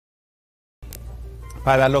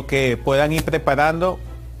para lo que puedan ir preparando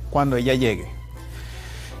cuando ella llegue.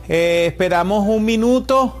 Esperamos un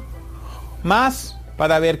minuto más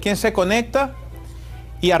para ver quién se conecta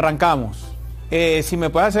y arrancamos. Si me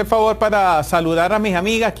puedes hacer favor para saludar a mis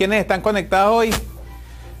amigas, quienes están conectadas hoy.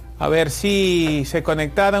 A ver si se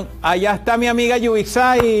conectaron. Allá está mi amiga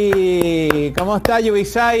Yubixay. ¿Cómo está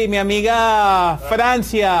Yubixay? Mi amiga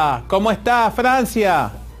Francia. ¿Cómo está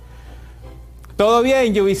Francia? ¿Todo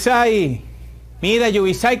bien, Yubixay? Mira,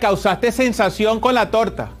 Yubixay, causaste sensación con la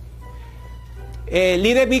torta.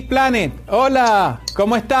 Líder Big Planet. Hola,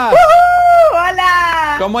 ¿cómo estás?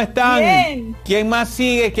 Hola. ¿Cómo están? Bien. ¿Quién más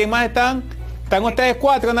sigue? ¿Quién más están? ¿Están ustedes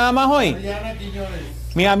 4 nada más hoy?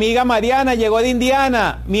 Mi amiga Mariana llegó de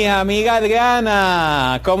Indiana. Mi amiga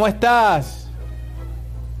Adriana, ¿cómo estás?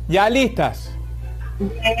 ¿Ya listas?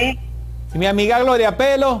 Bien. Mi amiga Gloria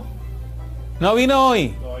Pelo, ¿no vino hoy?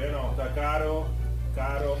 Todavía no, está Caro,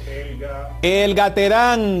 Elga. Elga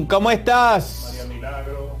Terán, ¿cómo estás? María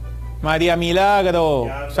Milagro. María Milagro,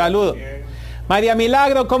 Diana, saludos. bien. María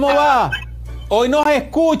Milagro, ¿cómo va? Hoy nos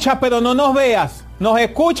escucha, pero no nos veas. Nos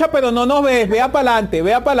escucha, pero no nos ves. Vea para adelante,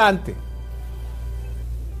 vea para adelante.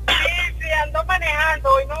 Sí, ando manejando.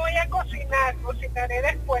 Hoy no voy a cocinar. Cocinaré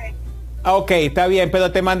después. Ok, está bien,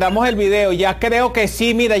 pero te mandamos el video. Ya creo que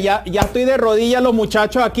sí, mira, ya estoy de rodillas los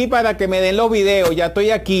muchachos aquí para que me den los videos. Ya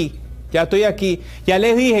estoy aquí, ya estoy aquí. Ya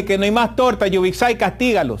les dije que no hay más torta, Yubixay,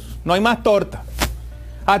 castígalos. No hay más torta.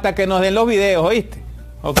 Hasta que nos den los videos, ¿oíste?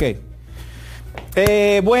 Ok.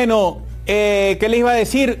 Bueno, ¿qué les iba a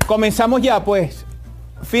decir? Comenzamos ya, pues.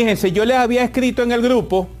 Fíjense, yo les había escrito en el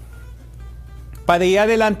grupo para ir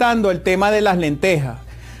adelantando el tema de las lentejas.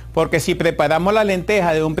 Porque si preparamos la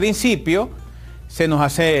lenteja de un principio, se nos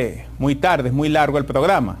hace muy tarde, es muy largo el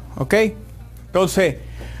programa, ¿ok? Entonces,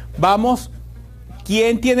 vamos,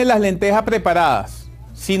 ¿quién tiene las lentejas preparadas?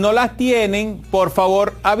 Si no las tienen, por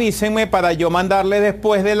favor avísenme para yo mandarle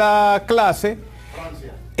después de la clase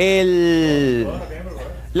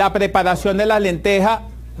la preparación de la lenteja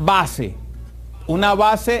base, una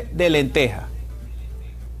base de lenteja.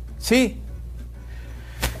 ¿Sí?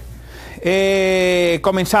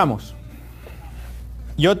 Comenzamos.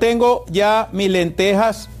 Yo tengo ya mis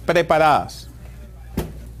lentejas preparadas,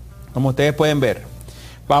 como ustedes pueden ver.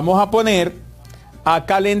 Vamos a poner a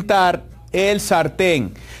calentar el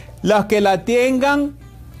sartén. Las que la tengan,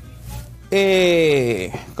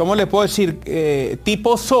 ¿cómo les puedo decir?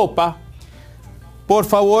 Tipo sopa, por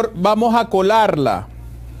favor, vamos a colarla.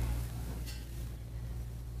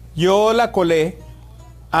 Yo la colé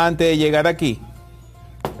antes de llegar aquí.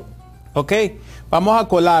 Ok, vamos a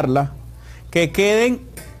colarla, que queden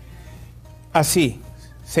así,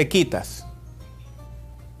 sequitas,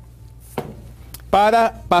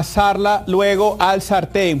 para pasarla luego al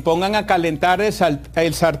sartén. Pongan a calentar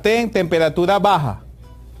el sartén, temperatura baja.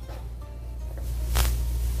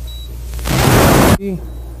 Sí.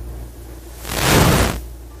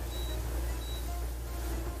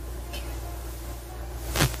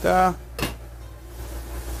 Está.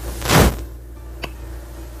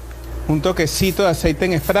 Un toquecito de aceite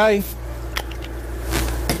en spray.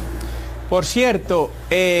 Por cierto,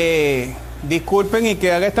 disculpen y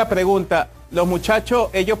que haga esta pregunta. Los muchachos,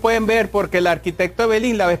 ellos pueden ver, porque el arquitecto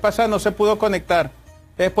Evelyn la vez pasada no se pudo conectar.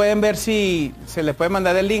 Ustedes pueden ver si se les puede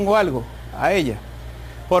mandar el link o algo a ella.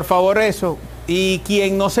 Por favor, eso. Y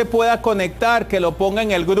quien no se pueda conectar, que lo ponga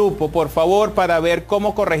en el grupo, por favor, para ver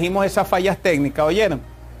cómo corregimos esas fallas técnicas. ¿Oyeron?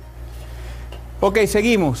 Ok,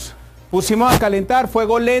 seguimos. Pusimos a calentar,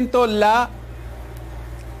 fuego lento, la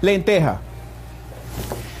lenteja.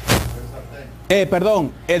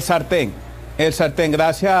 Perdón, el sartén. El sartén,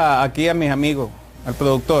 gracias aquí a mis amigos, al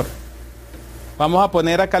productor. Vamos a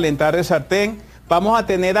poner a calentar el sartén. Vamos a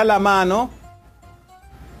tener a la mano,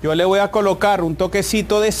 yo le voy a colocar un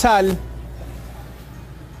toquecito de sal,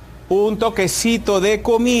 un toquecito de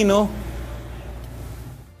comino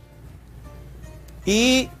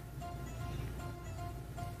y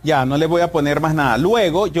ya, no le voy a poner más nada.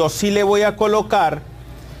 Luego, yo sí le voy a colocar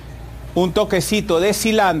un toquecito de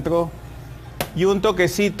cilantro y un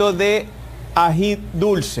toquecito de ají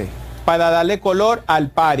dulce para darle color al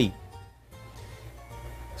pari.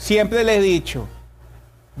 Siempre les he dicho,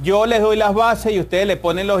 yo les doy las bases y ustedes le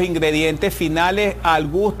ponen los ingredientes finales al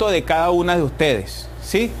gusto de cada una de ustedes.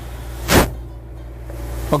 ¿Sí?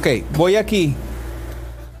 Ok, voy aquí.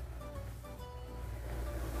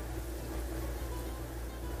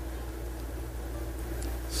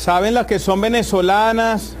 ¿Saben las que son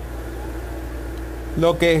venezolanas?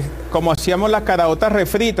 Lo que, como hacíamos las caraotas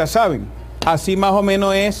refritas, ¿saben? Así más o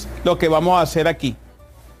menos es lo que vamos a hacer aquí.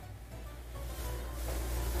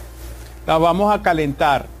 Las vamos a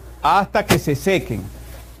calentar. hasta que se sequen.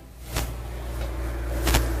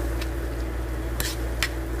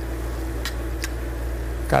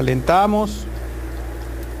 Calentamos.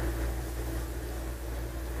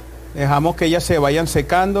 Dejamos que ellas se vayan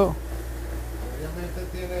secando.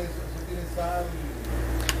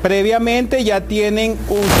 Previamente ya tienen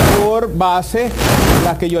un sabor base,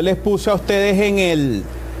 las que yo les puse a ustedes en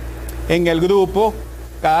el grupo.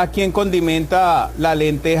 Cada quien condimenta la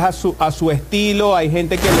lenteja a su estilo. Hay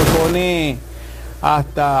gente que le pone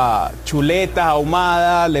hasta chuletas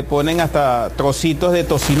ahumadas, le ponen hasta trocitos de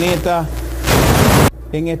tocineta.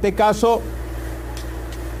 En este caso,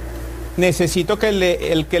 necesito que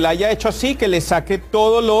el que la haya hecho así, que le saque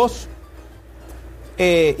todos los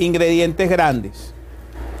ingredientes grandes.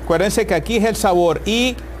 Acuérdense que aquí es el sabor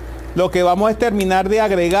y lo que vamos a terminar de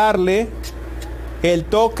agregarle el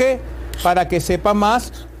toque para que sepa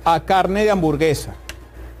más a carne de hamburguesa.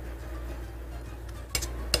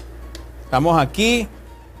 Estamos aquí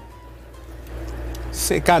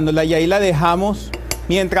secándola y ahí la dejamos.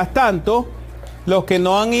 Mientras tanto, los que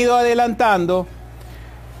no han ido adelantando,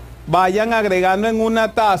 vayan agregando en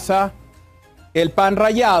una taza el pan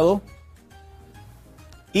rallado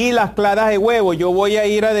y las claras de huevo. Yo voy a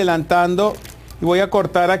ir adelantando y voy a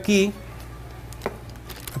cortar aquí.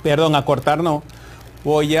 Perdón, a cortar no.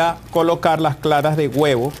 Voy a colocar las claras de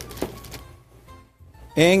huevo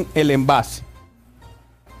en el envase.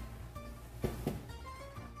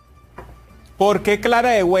 ¿Por qué clara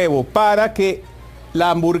de huevo? Para que la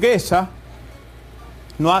hamburguesa,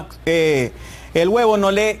 el huevo no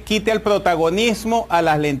le quite el protagonismo a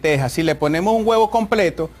las lentejas. Si le ponemos un huevo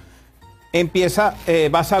completo,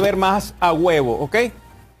 va a saber más a huevo, ¿ok?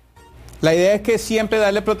 La idea es que siempre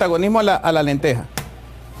darle protagonismo a la lenteja.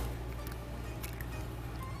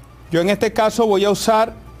 Yo en este caso voy a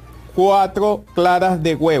usar 4 claras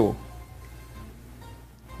de huevo.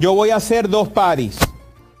 Yo voy a hacer 2 paris,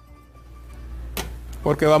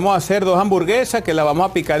 porque vamos a hacer 2 hamburguesas que la vamos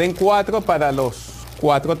a picar en 4 para los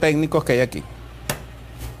 4 técnicos que hay aquí.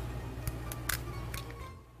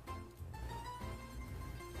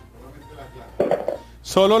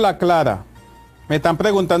 Solo la clara. Me están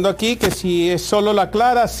preguntando aquí que si es solo la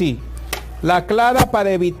clara. Sí. La clara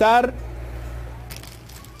para evitar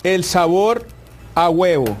el sabor a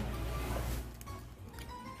huevo.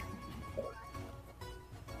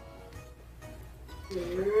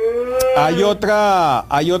 Hay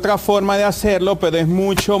otra forma de hacerlo, pero es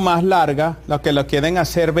mucho más larga. Los que lo quieren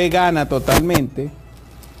hacer vegana totalmente,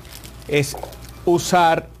 es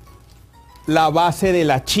usar la base de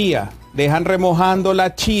la chía. Dejan remojando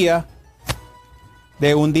la chía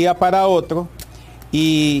de un día para otro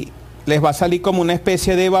y les va a salir como una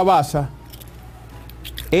especie de babasa.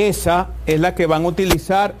 Esa es la que van a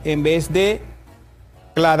utilizar en vez de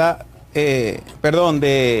clara, de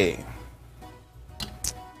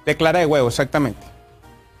clara de huevo, exactamente.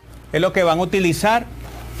 Es lo que van a utilizar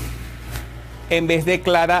en vez de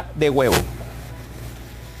clara de huevo.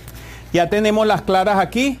 Ya tenemos las claras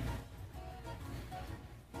aquí.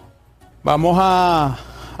 Vamos a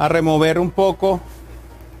remover un poco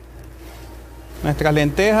nuestras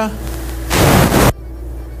lentejas,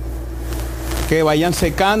 que vayan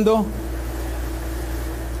secando,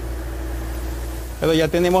 pero ya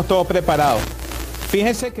tenemos todo preparado.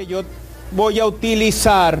 Fíjense que yo voy a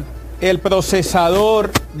utilizar el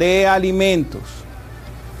procesador de alimentos.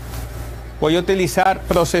 Voy a utilizar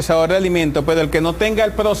procesador de alimentos, pero el que no tenga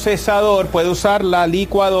el procesador puede usar la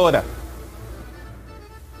licuadora.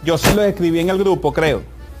 Yo se lo escribí en el grupo, creo.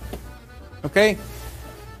 ¿Ok?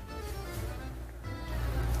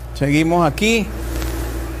 Seguimos aquí.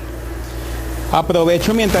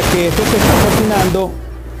 Aprovecho mientras que esto se está cocinando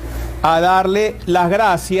a darle las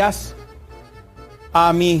gracias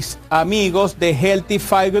a mis amigos de Healthy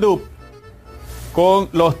Five Group con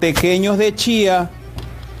los tequeños de chía,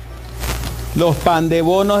 los pan de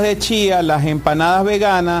bonos de chía, las empanadas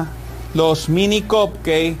veganas, los mini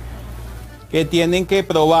cupcakes, que tienen que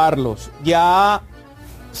probarlos. Ya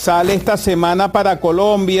sale esta semana para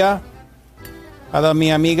Colombia, para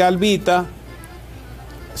mi amiga Albita,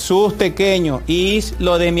 sus tequeños, y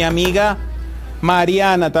lo de mi amiga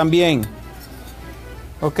Mariana también.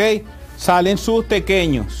 ¿Ok? Salen sus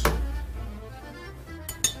tequeños.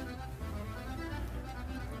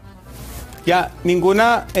 Ya,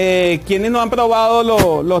 ¿quiénes no han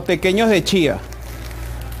probado los tequeños de chía?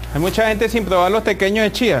 Hay mucha gente sin probar los tequeños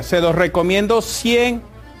de chía. Se los recomiendo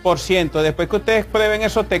 100%. Después que ustedes prueben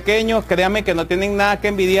esos tequeños, créanme que no tienen nada que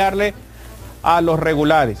envidiarle a los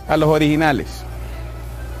regulares, a los originales.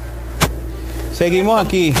 Seguimos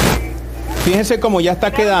aquí. Fíjense cómo ya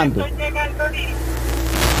está quedando.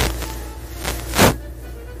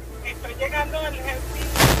 llegando el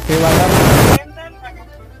ejercicio. Te va a dar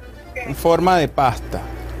 ¿Qué? en forma de pasta.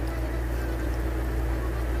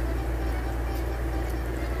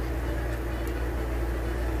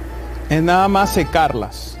 Es nada más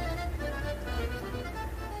secarlas.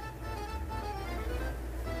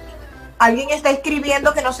 Alguien está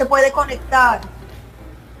escribiendo que no se puede conectar.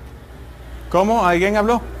 ¿Cómo? ¿Alguien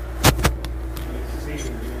habló? Sí,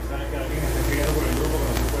 saben que alguien está escribiendo por el grupo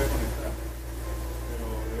que no se puede conectar. Pero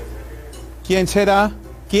debe ser que... ¿Quién será?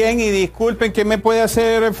 ¿Quién? Y disculpen, ¿quién me puede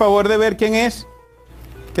hacer el favor de ver quién es?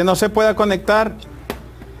 Que no se pueda conectar.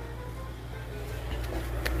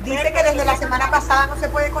 Dice que desde la semana pasada no se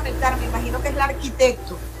puede conectar. Me imagino que es el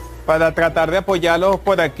arquitecto. Para tratar de apoyarlos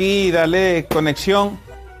por aquí y darle conexión.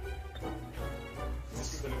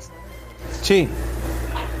 Sí.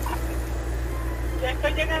 Ya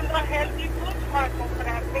estoy llegando a Healthy Foods para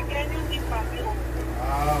comprar pequeños y fáciles.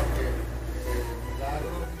 Ah, ok. Milagro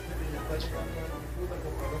dice que ya está llegando a la fruta a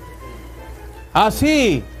comprar los pequeños. Ah,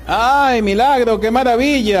 sí. Ay, Milagro, qué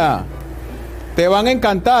maravilla. Te van a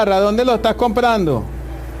encantar. ¿A dónde lo estás comprando?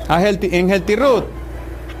 En Healthy Root.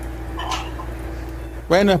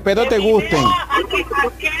 Bueno, espero te gusten. A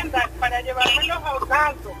Kendall para llevármelos a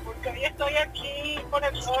Orlando, porque hoy estoy aquí por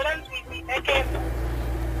el Oral y es que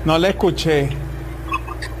No le escuché.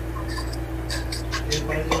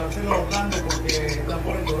 Para llevárselo a Orlando porque están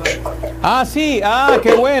por el Doral. Ah, sí. Ah,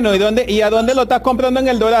 qué bueno. ¿Y a dónde lo estás comprando en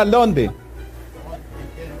el Doral? ¿Dónde?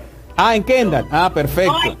 Ah, en Kendall. Ah,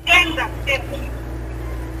 perfecto. no Kendall.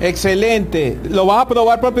 Excelente. ¿Lo vas a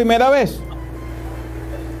probar por primera vez?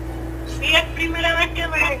 Sí, es primera vez que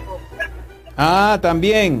vengo. Ah,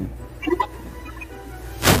 también.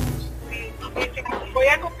 Sí, voy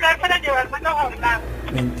a comprar para llevármelos a Orlando.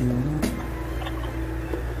 21.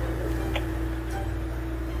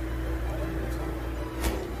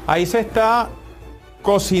 Ahí se está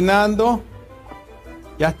cocinando.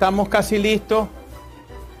 Ya estamos casi listos.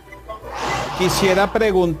 Quisiera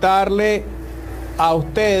preguntarle a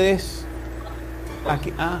ustedes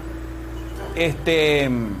aquí,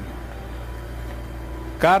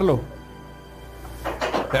 Carlos,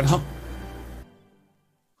 perdón.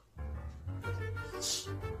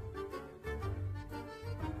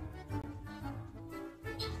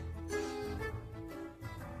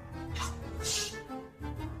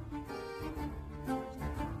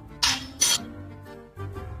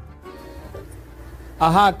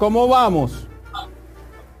 Ajá, ¿cómo vamos?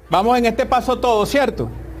 Vamos en este paso todo, ¿cierto?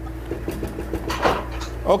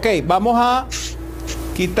 Ok, vamos a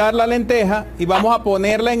quitar la lenteja y vamos a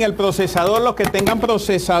ponerla en el procesador, los que tengan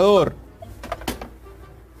procesador.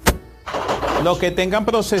 Los que tengan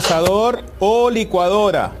procesador o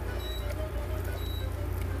licuadora.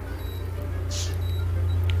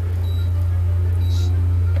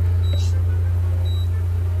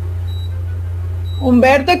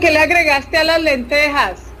 Humberto, ¿qué le agregaste a las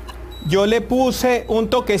lentejas? Yo le puse un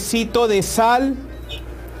toquecito de sal,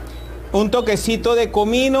 un toquecito de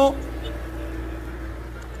comino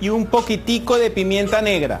y un poquitico de pimienta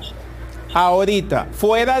negra. Ahorita,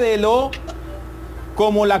 fuera de lo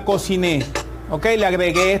como la cociné. Ok, le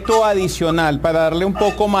agregué esto adicional para darle un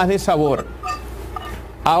poco más de sabor.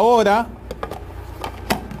 Ahora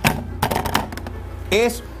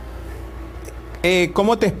es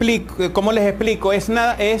 ¿cómo te explico? ¿Cómo les explico? Es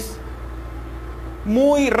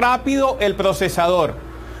muy rápido el procesador.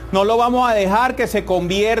 No lo vamos a dejar que se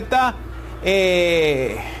convierta,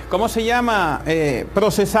 ¿cómo se llama?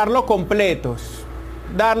 Procesarlo completos.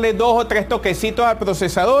 Darle 2 o 3 toquecitos al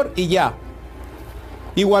procesador y ya.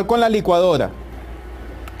 Igual con la licuadora.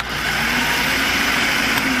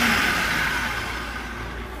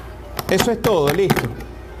 Eso es todo, listo.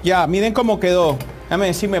 Ya, miren cómo quedó. Déjame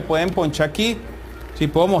ver si me pueden ponchar aquí. Si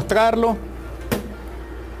puedo mostrarlo.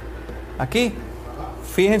 Aquí.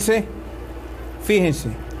 Fíjense. Fíjense.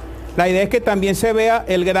 La idea es que también se vea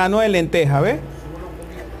el grano de lenteja, ¿ves?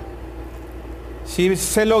 ¿Sí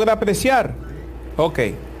se logra apreciar? Ok.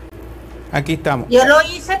 Aquí estamos. Yo lo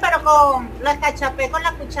hice, pero lo escachapé con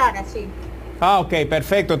la cuchara, sí. Ah, ok,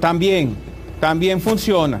 perfecto. También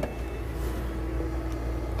funciona.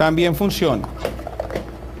 También funciona.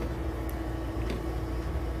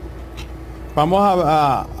 Vamos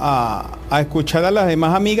a escuchar a las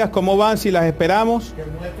demás amigas cómo van, si las esperamos.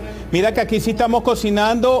 Mira que aquí sí estamos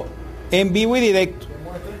cocinando en vivo y directo.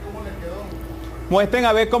 Muestren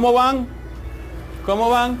a ver cómo van. ¿Cómo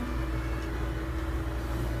van?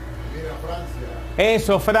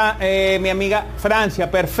 Eso, mi amiga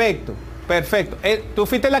Francia, perfecto, perfecto. ¿Tú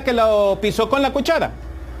fuiste la que lo pisó con la cuchara?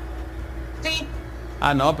 Sí.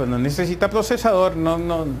 Ah, no, pues no necesita procesador,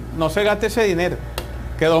 no se gaste ese dinero.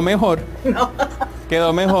 Quedó mejor. No.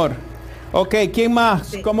 Quedó mejor. Ok, ¿quién más?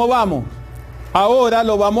 Sí. ¿Cómo vamos? Ahora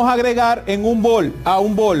lo vamos a agregar en un bol, a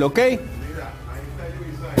un bol, ¿ok?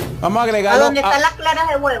 Vamos a ¿A agregarlo dónde están las claras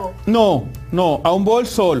de huevo? No, no, a un bol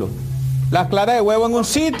solo. Las claras de huevo en un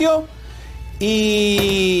sitio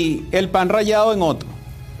y el pan rallado en otro.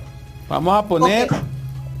 Vamos a poner Ok.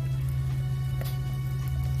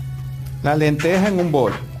 la lenteja en un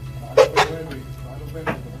bol.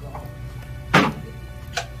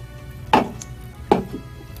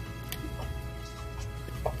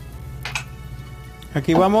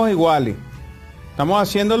 Aquí vamos iguales. Estamos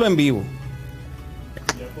haciéndolo en vivo.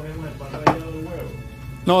 Ya ponemos el pan rallado del huevo.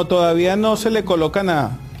 No, todavía no se le coloca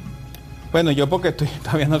nada. Bueno, yo porque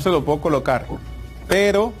todavía no se lo puedo colocar.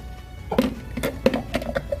 Pero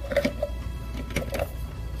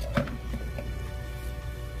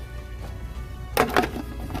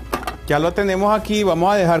ya lo tenemos aquí.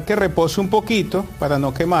 Vamos a dejar que repose un poquito para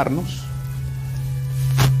no quemarnos.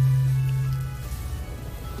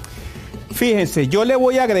 Fíjense, yo le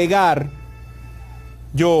voy a agregar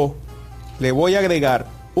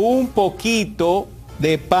un poquito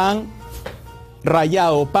de pan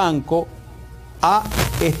rallado, panko, a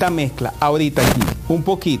esta mezcla, ahorita aquí, un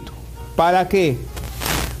poquito. ¿Para qué?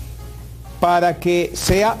 Para que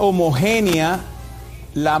sea homogénea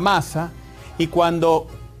la masa y cuando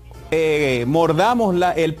mordamos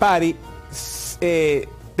el pari,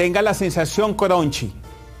 tenga la sensación crunchy,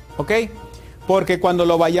 ¿ok? Porque cuando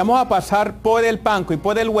lo vayamos a pasar por el panko y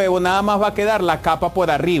por el huevo, nada más va a quedar la capa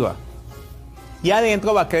por arriba. Y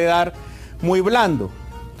adentro va a quedar muy blando.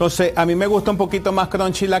 Entonces, a mí me gusta un poquito más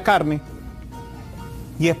crunchy la carne.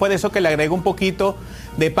 Y es por eso que le agrego un poquito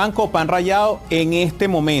de panko o pan rallado en este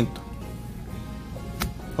momento.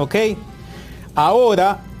 ¿Ok?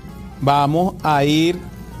 Ahora vamos a ir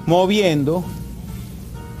moviendo.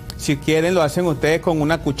 Si quieren lo hacen ustedes con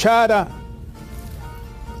una cuchara.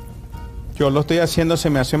 Yo lo estoy haciendo, se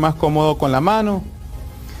me hace más cómodo con la mano.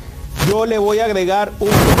 Yo le voy a agregar un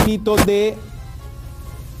poquito de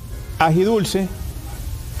ají dulce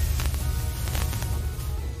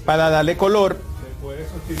para darle color. ¿Se puede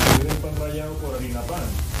sustituir el pan rallado por harina pan?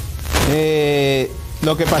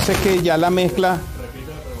 Lo que pasa es que ya la mezcla...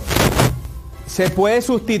 Repite la pregunta. ¿Se puede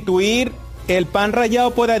sustituir el pan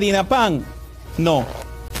rallado por harina pan? No,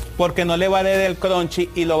 porque no le va a dar el crunchy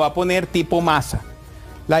y lo va a poner tipo masa.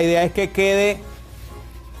 La idea es que quede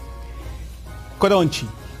crunchy,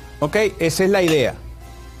 ¿ok? Esa es la idea.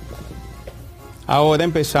 Ahora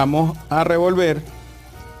empezamos a revolver.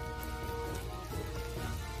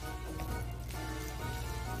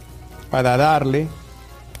 Para darle,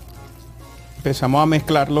 empezamos a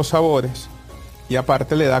mezclar los sabores y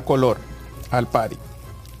aparte le da color al pari.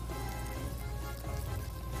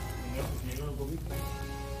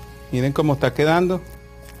 Miren cómo está quedando.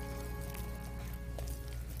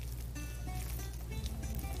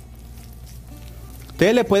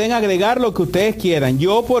 Ustedes le pueden agregar lo que ustedes quieran.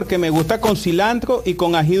 Yo porque me gusta con cilantro y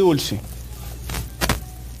con ají dulce.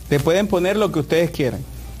 Le pueden poner lo que ustedes quieran.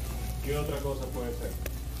 ¿Qué otra cosa puede ser?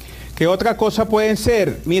 ¿Qué otra cosa pueden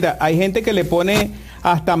ser? Mira, hay gente que le pone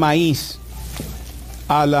hasta maíz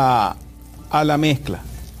a la mezcla.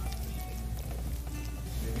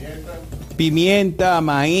 Pimienta,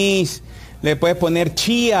 maíz. Le puedes poner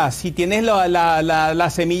chía. Si tienes la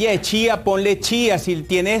semilla de chía, ponle chía. Si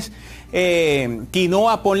tienes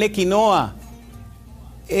quinoa, ponle quinoa.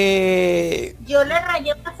 Yo le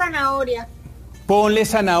rayé una zanahoria. Ponle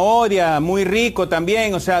zanahoria, muy rico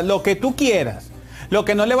también. O sea, lo que tú quieras. Lo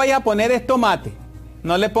que no le vayas a poner es tomate.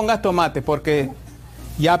 No le pongas tomate porque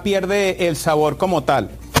ya pierde el sabor como tal.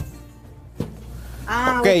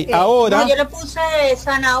 Ah, Ok, ok. ahora... No, yo le puse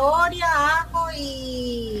zanahoria, ajo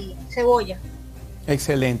y cebolla.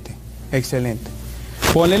 Excelente, excelente.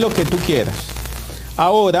 Ponle lo que tú quieras.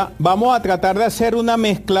 Ahora vamos a tratar de hacer una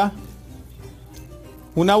mezcla,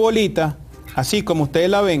 una bolita, así como ustedes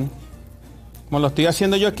la ven, como lo estoy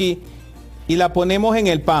haciendo yo aquí, y la ponemos en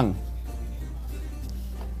el pan.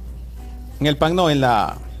 En el pan no, en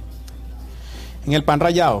el pan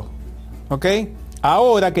rallado. ¿Ok?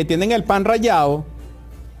 Ahora que tienen el pan rallado,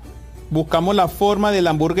 buscamos la forma de la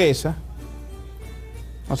hamburguesa.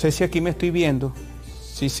 No sé si aquí me estoy viendo.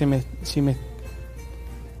 Si me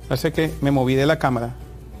parece que me moví de la cámara.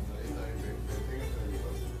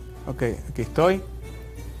 Ok, aquí estoy.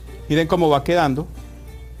 Miren cómo va quedando.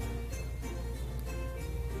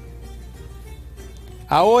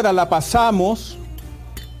 Ahora la pasamos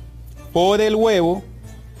por el huevo.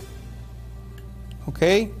 Ok.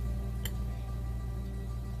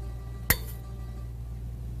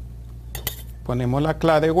 Ponemos la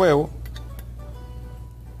clara de huevo.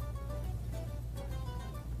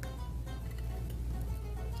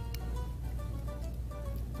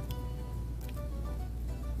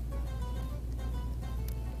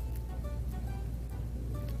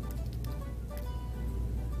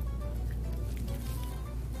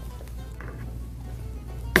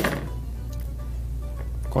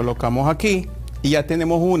 Colocamos aquí y ya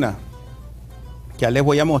tenemos una. Ya les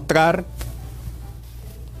voy a mostrar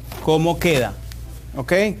cómo queda.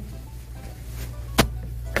 ¿Ok?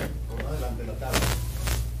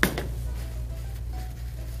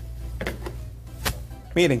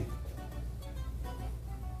 Miren.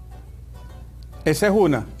 Esa es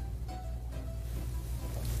una.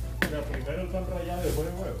 Pero primero el pan rallado y después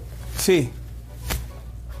el huevo. Sí.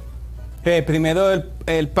 Primero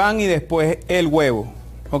el pan y después el huevo.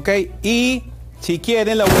 ¿Ok? Y si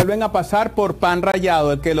quieren lo vuelven a pasar por pan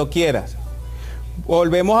rallado, el que lo quieras.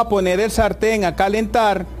 Volvemos a poner el sartén a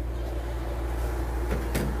calentar.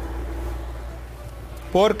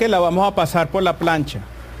 Porque la vamos a pasar por la plancha.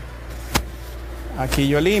 Aquí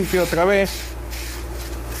yo limpio otra vez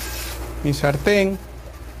mi sartén.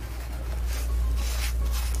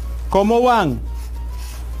 ¿Cómo van?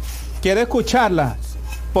 Quiero escucharlas.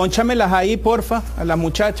 Pónchamelas ahí, porfa, a las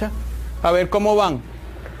muchachas, a ver cómo van.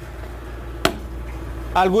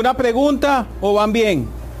 ¿Alguna pregunta o van bien?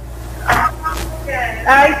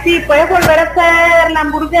 Ay, sí, puedes volver a hacer la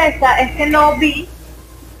hamburguesa. Es que no vi.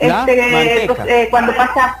 Manteca. Cuando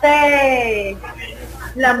pasaste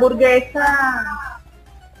la hamburguesa.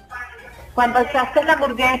 Cuando echaste la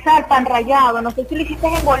hamburguesa al pan rallado, no sé si lo hiciste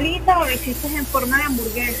en bolita o lo hiciste en forma de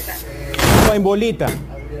hamburguesa. No, en bolita.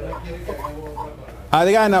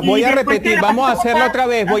 Adriana, voy a repetir, vamos a hacerla otra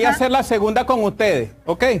vez, voy a hacer la segunda con ustedes,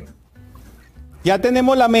 ¿ok? Ya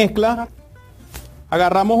tenemos la mezcla,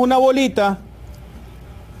 agarramos una bolita,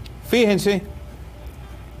 fíjense,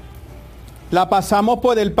 la pasamos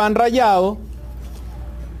por el pan rallado,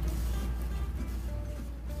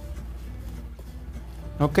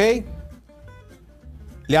 ¿ok?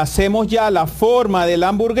 Le hacemos ya la forma de la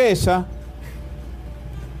hamburguesa,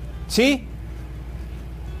 ¿sí?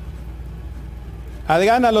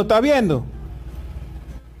 Adriana, ¿lo está viendo?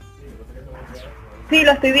 Sí,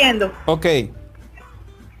 lo estoy viendo. Ok.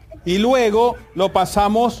 Y luego lo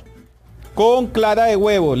pasamos con clara de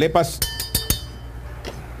huevo.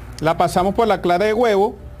 La pasamos por la clara de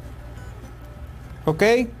huevo. Ok.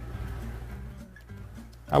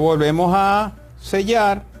 La volvemos a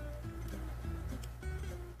sellar.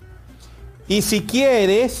 Y si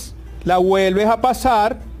quieres, la vuelves a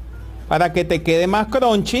pasar para que te quede más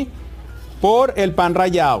crunchy por el pan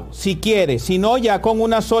rallado. Si quieres, si no, ya con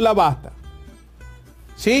una sola basta.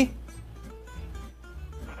 ¿Sí?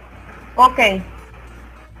 Ok.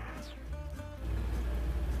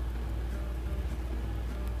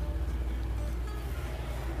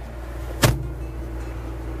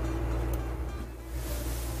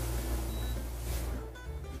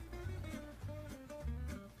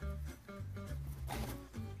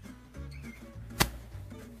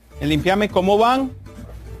 Límpiame cómo van.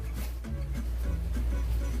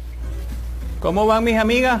 ¿Cómo van mis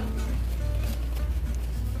amigas?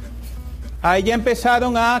 Ahí ya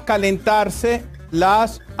empezaron a calentarse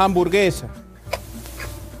las hamburguesas.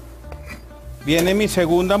 Viene mi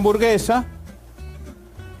segunda hamburguesa.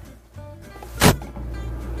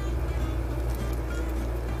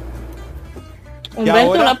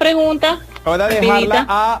 Humberto, una pregunta. Ahora dejarla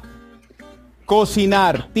a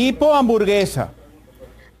cocinar, tipo hamburguesa.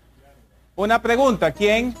 Una pregunta,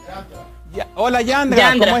 ¿quién? Hola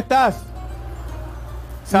Yandra, ¿cómo estás?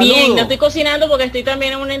 Saludo. Bien, no estoy cocinando porque estoy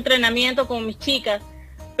también en un entrenamiento con mis chicas,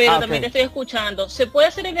 pero también te estoy escuchando. ¿Se puede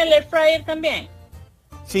hacer en el air fryer también?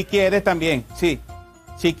 Si quieres también, sí.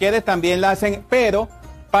 Si quieres también la hacen, pero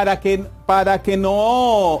para que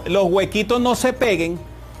no los huequitos no se peguen,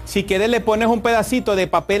 si quieres le pones un pedacito de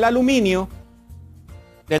papel aluminio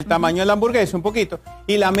del tamaño de la hamburguesa, un poquito,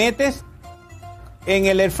 y la metes en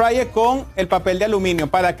el air fryer con el papel de aluminio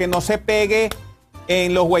para que no se pegue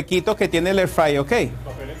en los huequitos que tiene el air fryer, ¿ok?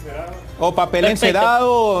 Papel encerado. O papel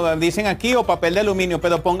encerado, dicen aquí, o papel de aluminio,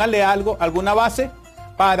 pero pónganle algo, alguna base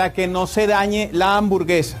para que no se dañe la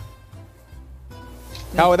hamburguesa.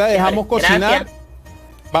 Ahora dejamos cocinar. Gracias.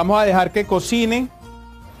 Vamos a dejar que cocinen.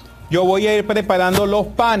 Yo voy a ir preparando los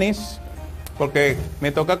panes porque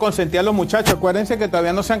me toca consentir a los muchachos. Acuérdense que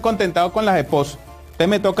todavía no se han contentado con las esposas. Entonces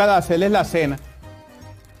me toca hacerles la cena.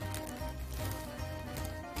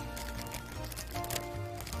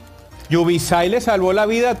 Yubisay le salvó la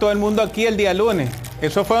vida a todo el mundo aquí el día lunes.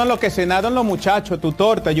 Esos fueron los que cenaron los muchachos, tu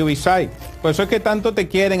torta, Yubisay. Por eso es que tanto te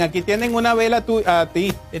quieren. Aquí tienen una vela a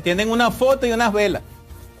ti. Te tienen una foto y unas velas.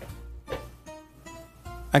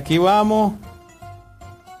 Aquí vamos.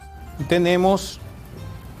 Tenemos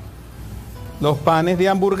los panes de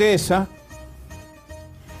hamburguesa.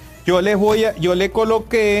 Le voy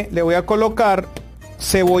a colocar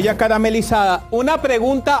cebolla caramelizada. Una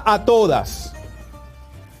pregunta a todas.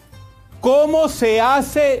 ¿Cómo se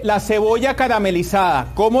hace la cebolla caramelizada?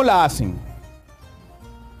 ¿Cómo la hacen?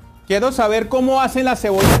 Quiero saber cómo hacen la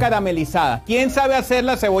cebolla caramelizada. ¿Quién sabe hacer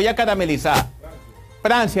la cebolla caramelizada?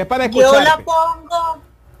 Francia, es para escucharte.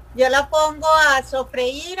 Yo la pongo a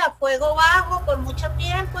sofreír a fuego bajo por mucho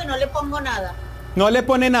tiempo y no le pongo nada. No le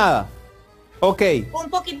pone nada. Ok. Un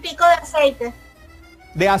poquitico de aceite.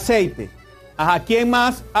 De aceite. Ajá. ¿Quién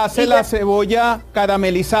más hace la cebolla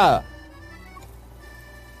caramelizada?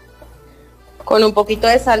 Con un poquito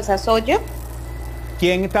de salsa soya.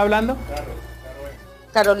 ¿Quién está hablando?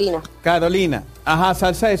 Carolina. Carolina. Ajá,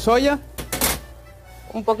 salsa de soya.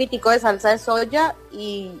 Un poquitico de salsa de soya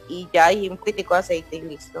y ya, y un poquitico de aceite y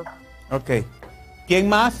listo. Ok. ¿Quién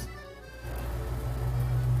más?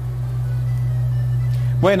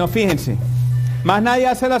 Bueno, fíjense. Más nadie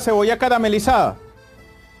hace la cebolla caramelizada.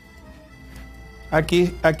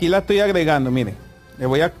 Aquí la estoy agregando, miren. Le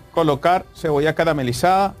voy a colocar cebolla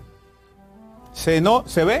caramelizada. ¿Se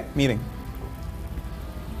ve? Miren.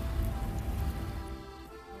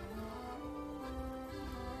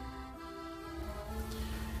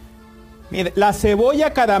 Mire, la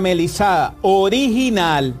cebolla caramelizada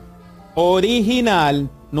original,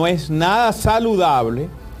 no es nada saludable,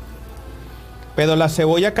 pero la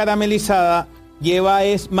cebolla caramelizada lleva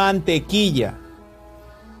es mantequilla.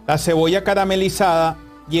 La cebolla caramelizada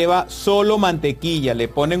lleva solo mantequilla. Le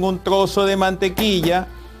ponen un trozo de mantequilla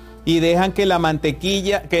y dejan que la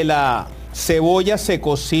mantequilla, que la cebolla se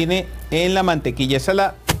cocine en la mantequilla. Esa es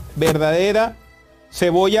la verdadera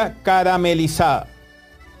cebolla caramelizada.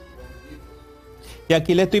 Y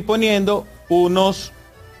aquí le estoy poniendo unos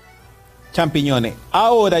champiñones.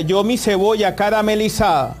 Ahora yo mi cebolla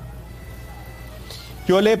caramelizada,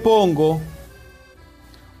 yo le pongo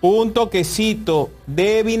un toquecito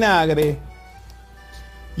de vinagre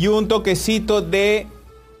y un toquecito de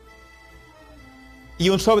y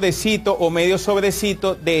un sobrecito o medio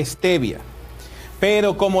sobrecito de stevia.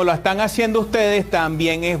 Pero como lo están haciendo ustedes,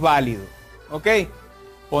 también es válido. ¿Ok?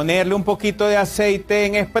 Ponerle un poquito de aceite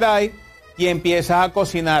en spray y empiezas a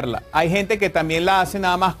cocinarla. Hay gente que también la hace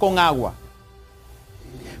nada más con agua.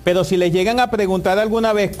 Pero si les llegan a preguntar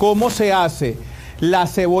alguna vez cómo se hace la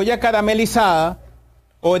cebolla caramelizada,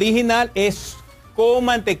 original es con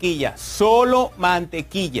mantequilla, solo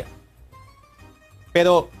mantequilla.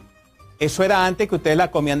 Pero eso era antes que ustedes la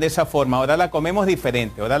comían de esa forma. Ahora la comemos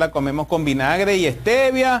diferente. Ahora la comemos con vinagre y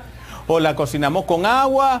stevia, o la cocinamos con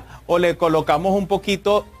agua, o le colocamos un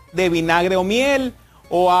poquito de vinagre o miel,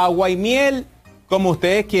 o agua y miel, como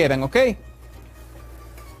ustedes quieran, ¿ok?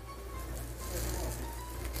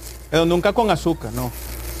 Pero nunca con azúcar, no.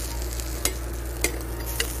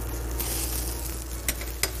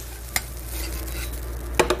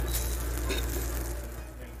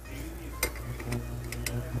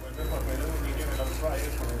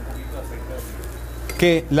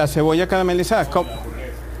 ¿Qué? ¿La cebolla caramelizada? ¿Cómo?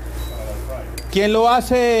 ¿Quién lo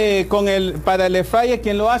hace para el air fryer?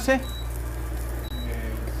 ¿Quién lo hace?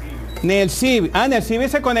 Nelcibi. Ah, Nelcibi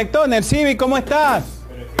se conectó. Nelcibi, ¿cómo estás?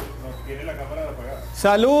 Pero es que no tiene la cámara apagada.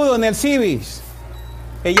 Saludos, Nelcibi.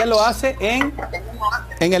 Ella lo hace en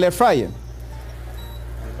el air fryer. Me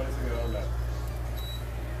parece que va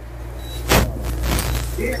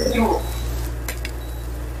a hablar.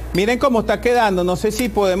 Miren cómo está quedando. No sé si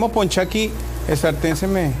podemos ponchar aquí. El sartén se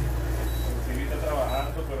me... Sí, está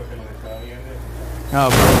trabajando, pero que lo está viendo. Ah,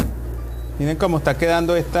 ok. Miren cómo está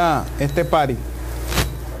quedando este party.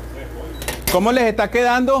 ¿Cómo les está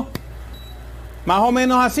quedando? Más o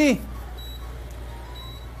menos así.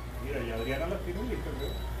 Mira, ya Adriana la tiene lista, ¿no?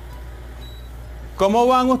 ¿Cómo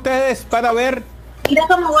van ustedes para ver? Mira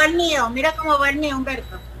cómo va el mío,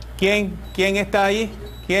 Humberto. ¿Quién está ahí?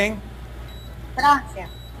 ¿Quién? Francia.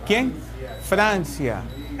 ¿Quién? Francia.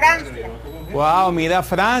 Francia. Wow, mira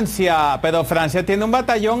Francia. Pero Francia tiene un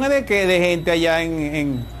batallón de gente allá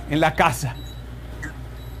en la casa.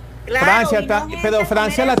 Claro, Francia está, pero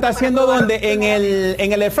Francia la está haciendo donde en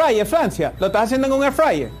el air fryer, Francia. ¿Lo estás haciendo en un air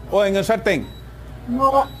fryer o en el sartén?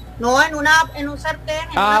 No, en un sartén.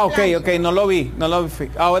 Ok, no lo vi.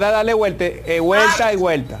 Ahora dale vuelta, vuelta y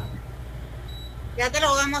vuelta. Ya te lo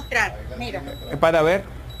voy a mostrar, mira. Para ver.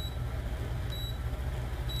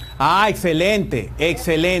 Ah, excelente.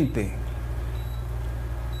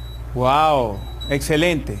 Wow,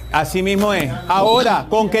 excelente. Así mismo es. Ahora,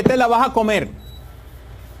 ¿con qué te la vas a comer?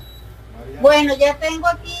 Bueno, ya tengo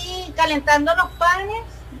aquí calentando los panes.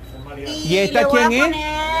 ¿Y esta quién es? Le voy a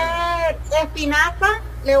poner espinaca,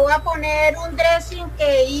 le voy a poner un dressing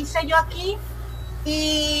que hice yo aquí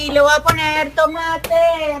y le voy a poner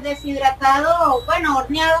tomate deshidratado, bueno,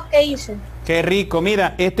 horneados que hice. Qué rico.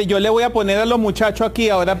 Mira, yo le voy a poner a los muchachos aquí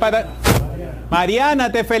ahora para...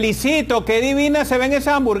 Mariana, te felicito. Qué divina se ven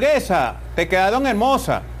esas hamburguesas. Te quedaron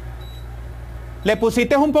hermosas. ¿Le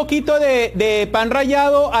pusiste un poquito de pan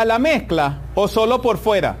rallado a la mezcla o solo por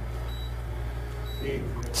fuera?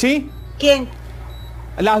 ¿Sí? ¿Quién?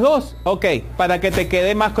 Las dos, ok, para que te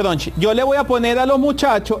quede más crunchy. Yo le voy a poner a los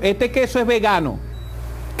muchachos, este queso es vegano.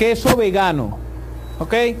 Queso vegano,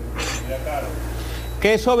 ok.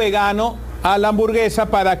 Queso vegano a la hamburguesa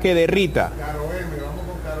para que derrita. Caro M, vamos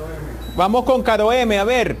con Caro M. Vamos con Caro M, a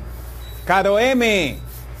ver. Caro M.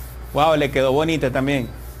 Wow, le quedó bonita también.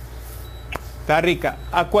 Está rica.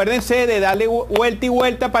 Acuérdense de darle vuelta y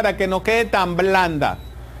vuelta para que no quede tan blanda.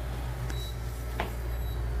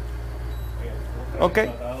 Ok.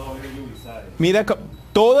 Mira,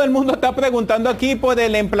 todo el mundo está preguntando aquí por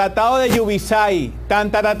el emplatado de Yubisai.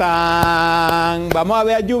 Tan, taratán. Vamos a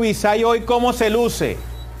ver a Yubisai hoy cómo se luce.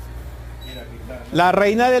 La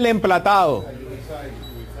reina del emplatado.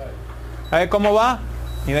 A ver cómo va.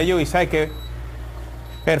 Mira Yubisai, que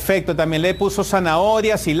perfecto. También le puso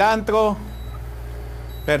zanahoria, cilantro.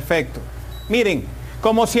 Perfecto. Miren,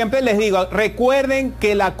 como siempre les digo, recuerden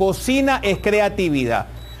que la cocina es creatividad.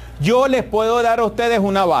 Yo les puedo dar a ustedes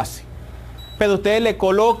una base, pero ustedes le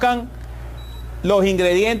colocan los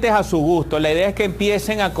ingredientes a su gusto. La idea es que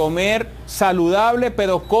empiecen a comer saludable,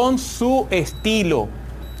 pero con su estilo.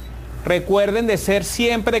 Recuerden de ser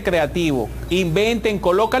siempre creativos. Inventen,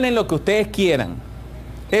 colócanle lo que ustedes quieran.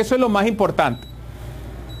 Eso es lo más importante.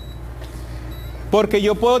 Porque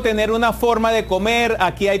yo puedo tener una forma de comer,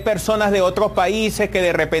 aquí hay personas de otros países que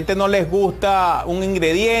de repente no les gusta un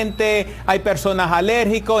ingrediente, hay personas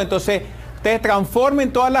alérgicos, entonces ustedes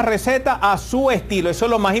transformen todas las recetas a su estilo, eso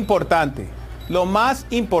es lo más importante, lo más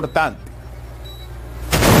importante.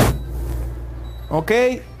 Ok,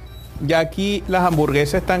 ya aquí las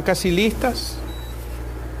hamburguesas están casi listas.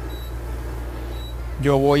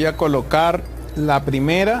 Yo voy a colocar la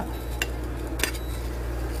primera.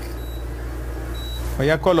 Voy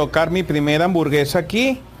a colocar mi primera hamburguesa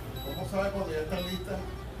aquí. ¿Cómo sabe cuando ya están listas?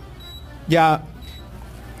 Ya.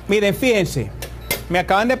 Miren, fíjense. Me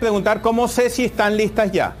acaban de preguntar cómo sé si están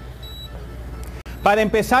listas ya. Para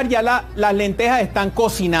empezar, ya las lentejas están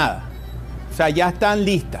cocinadas. O sea, ya están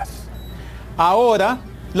listas. Ahora,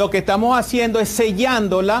 lo que estamos haciendo es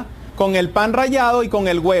sellándola con el pan rallado y con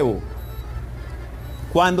el huevo.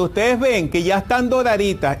 Cuando ustedes ven que ya están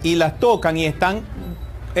doraditas y las tocan y están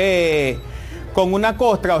con una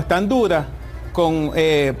costra o están duras, con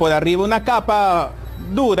por arriba una capa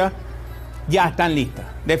dura, ya están listas.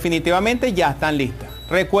 Definitivamente ya están listas.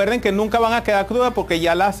 Recuerden que nunca van a quedar crudas porque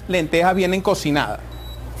ya las lentejas vienen cocinadas.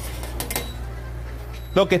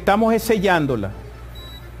 Lo que estamos es sellándola.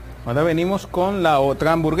 Ahora venimos con la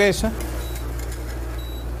otra hamburguesa.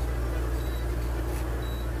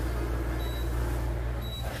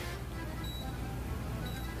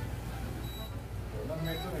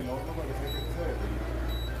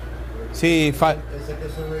 Sí,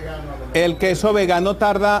 el queso vegano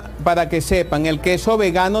tarda, para que sepan, el queso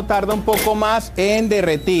vegano tarda un poco más en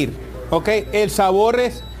derretir, ¿ok? El sabor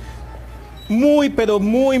es muy, pero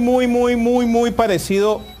muy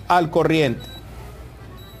parecido al corriente.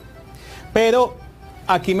 Pero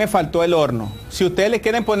aquí me faltó el horno. Si ustedes le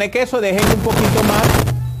quieren poner queso, dejen un poquito más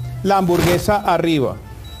la hamburguesa arriba.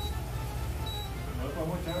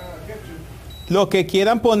 Los que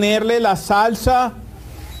quieran ponerle la salsa,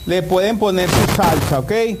 le pueden poner su salsa,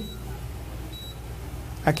 ¿ok?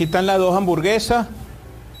 Aquí están las dos hamburguesas.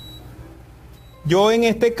 Yo en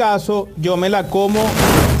este caso, yo me la como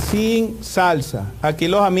sin salsa. Aquí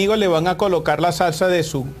los amigos le van a colocar la salsa de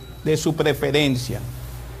su preferencia.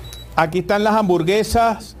 Aquí están las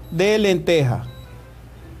hamburguesas de lenteja.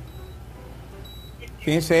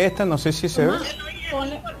 Fíjense esta, no sé si se ve.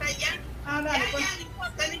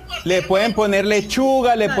 Le pueden poner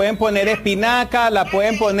lechuga, le pueden poner espinaca, la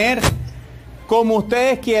pueden poner como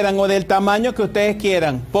ustedes quieran o del tamaño que ustedes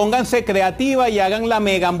quieran. Pónganse creativa y hagan la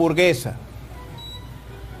mega hamburguesa.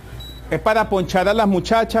 Es para ponchar a las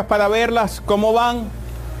muchachas, para verlas cómo van.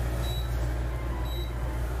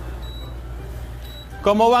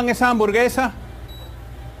 ¿Cómo van esas hamburguesas?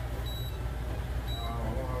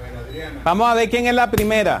 Vamos a ver quién es la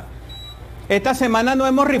primera. Esta semana no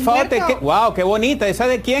hemos rifado. ¡Wow! ¡Qué bonita! ¿Esa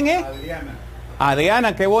de quién es? Adriana.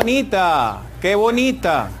 Adriana, qué bonita. ¡Qué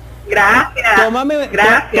bonita! Gracias.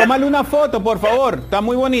 Tómale una foto, por favor. Está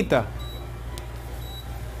muy bonita.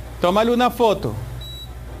 Tómale una foto.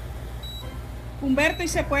 Humberto, ¿y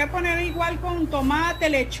se puede poner igual con tomate,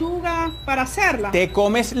 lechuga para hacerla? Te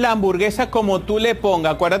comes la hamburguesa como tú le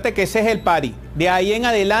pongas. Acuérdate que ese es el party. De ahí en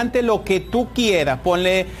adelante lo que tú quieras.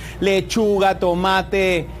 Ponle lechuga,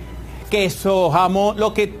 tomate, queso, jamón,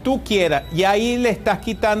 lo que tú quieras. Y ahí le estás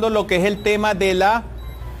quitando lo que es el tema de la,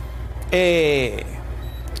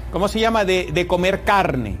 ¿cómo se llama? De comer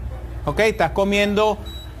carne. ¿Ok? Estás comiendo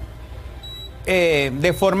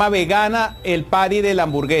de forma vegana el patty de la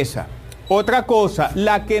hamburguesa. Otra cosa,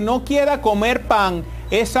 la que no quiera comer pan,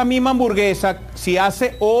 esa misma hamburguesa, si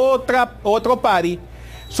hace otro patty,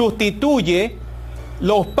 sustituye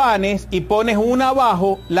los panes y pones una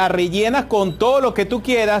abajo, la rellenas con todo lo que tú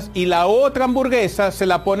quieras y la otra hamburguesa se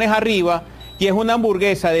la pones arriba y es una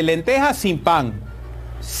hamburguesa de lentejas sin pan.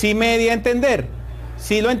 ¿Sí me di a entender?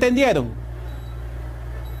 ¿Sí lo entendieron?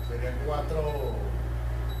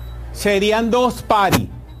 Serían 2 patty.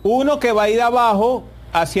 Uno que va a ir abajo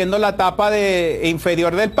haciendo la tapa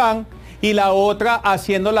inferior del pan y la otra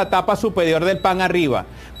haciendo la tapa superior del pan arriba,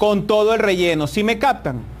 con todo el relleno. ¿Sí me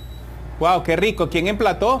captan? Wow, qué rico. ¿Quién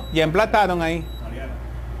emplató? Ya emplataron ahí.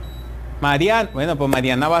 Mariana. Bueno, pues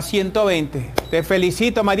Mariana va a 120. Te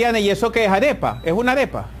felicito, Mariana. ¿Y eso qué es? ¿Arepa? ¿Es una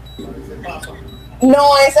arepa?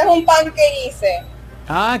 No, ese es un pan que hice.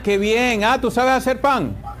 Ah, qué bien. Ah, ¿tú sabes hacer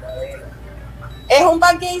pan? Es un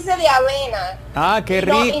pan que hice de avena. Ah, qué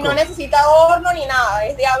rico. Y no necesita horno ni nada.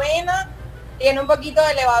 Es de avena, tiene un poquito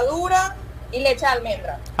de levadura y leche de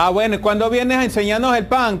almendra. Ah, bueno. ¿Y cuándo vienes a enseñarnos el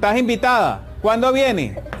pan? ¿Estás invitada? ¿Cuándo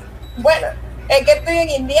vienes? Bueno, es que estoy en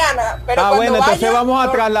Indiana. Pero bueno, entonces vaya, vamos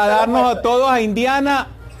a trasladarnos a todos a Indiana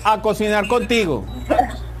a cocinar contigo.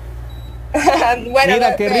 Bueno,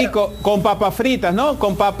 mira, qué rico. Con papas fritas, ¿no?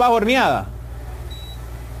 Con papas horneadas.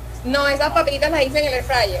 No, esas papitas las hice en el air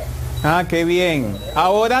fryer. Ah, qué bien.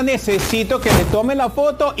 Ahora necesito que le tomen la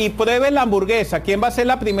foto y prueben la hamburguesa. ¿Quién va a ser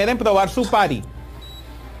la primera en probar su patty?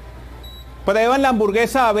 Prueban la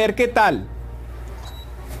hamburguesa a ver qué tal.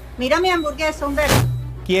 Mira mi hamburguesa, Humberto.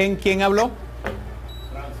 ¿Quién habló?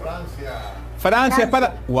 Francia. Francia es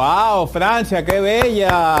para... ¡Wow! Francia, qué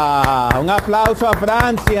bella. Un aplauso a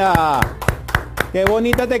Francia. Qué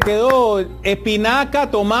bonita te quedó. Espinaca,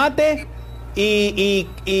 tomate y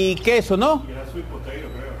queso, ¿no?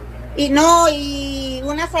 Y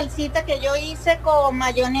una salsita que yo hice con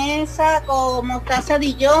mayonesa, con mostaza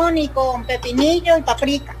Dijon y con pepinillo y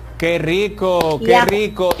paprika. Qué rico, qué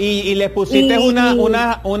rico. Y le pusiste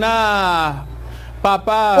una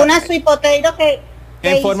papa... Una sweet potato que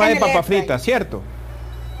en forma de papa frita, ¿cierto?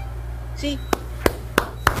 Sí.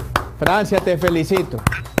 Francia, te felicito.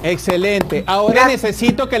 Excelente. Ahora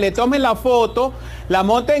necesito que le tomen la foto, la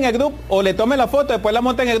monte en el grupo, o le tomen la foto, después la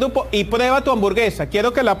monte en el grupo y prueba tu hamburguesa.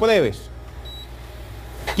 Quiero que la pruebes.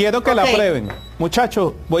 Quiero que la prueben.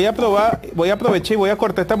 Muchachos, voy a probar, voy a aprovechar y voy a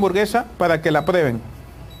cortar esta hamburguesa para que la prueben.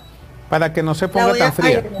 Para que no se ponga tan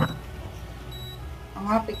fría.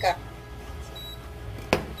 Vamos a picar.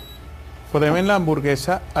 Prueben la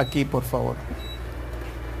hamburguesa aquí, por favor.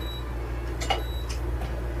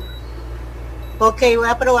 Ok, voy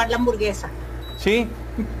a probar la hamburguesa. ¿Sí?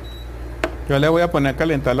 Yo le voy a poner a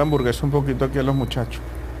calentar la hamburguesa un poquito aquí a los muchachos.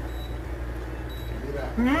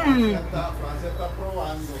 Francia está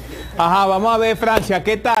probando. Ajá, vamos a ver, Francia,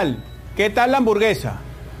 ¿qué tal? ¿Qué tal la hamburguesa?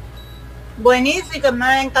 Buenísima,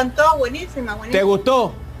 me encantó, buenísima. ¿Te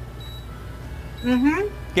gustó?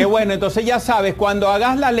 Qué bueno, entonces ya sabes, cuando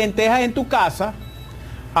hagas las lentejas en tu casa,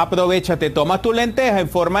 aprovechate, tomas tu lenteja en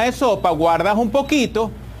forma de sopa, guardas un poquito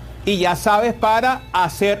y ya sabes para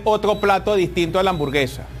hacer otro plato distinto a la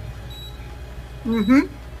hamburguesa.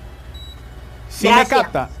 ¿Sí me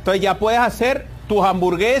capta? Entonces ya puedes hacer tus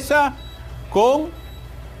hamburguesas con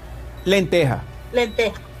lenteja.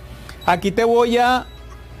 Aquí te voy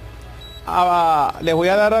les voy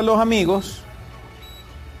a dar a los amigos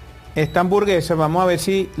esta hamburguesa. Vamos a ver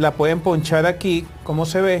si la pueden ponchar aquí. ¿Cómo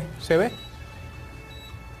se ve? ¿Se ve?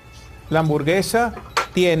 La hamburguesa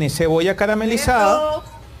tiene cebolla caramelizada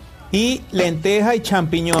y lenteja y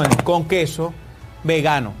champiñones con queso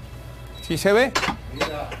vegano. ¿Sí se ve?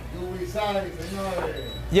 Mira, Yubisai, señores.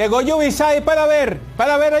 Llegó Yubisai para ver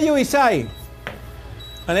a Yubisai.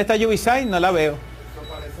 ¿Dónde está Yubisai? No la veo. Eso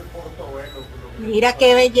parece Portobelo. Mira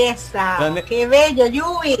qué belleza. ¿Dónde? Qué bello,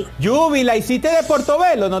 Yubi. Yubi, ¿la hiciste de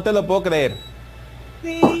Portobelo? No te lo puedo creer.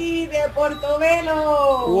 Sí, de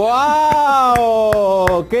Portobelo.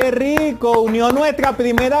 ¡Wow! ¡Qué rico! Unió nuestra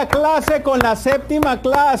primera clase con la séptima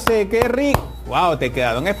clase. ¡Qué rico! ¡Wow! Te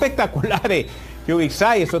quedaron espectaculares.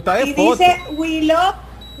 Yubisai, eso está de y foto. dice, we love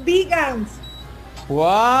vegans.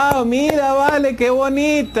 ¡Wow! Mira, vale, qué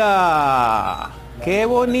bonita. ¡Qué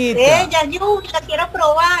bonita! Ella, Yubi, la quiero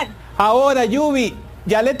probar. Ahora, Yubi,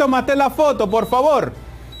 ¿ya le tomaste la foto, por favor?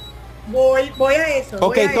 Voy a eso.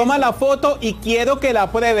 Ok, toma la foto y quiero que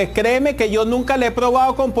la pruebes. Créeme que yo nunca la he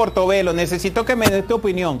probado con Portobelo. Necesito que me des tu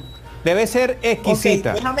opinión. Debe ser exquisita.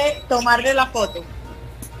 Okay, déjame tomarle la foto.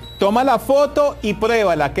 Toma la foto y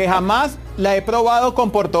pruébala, que jamás la he probado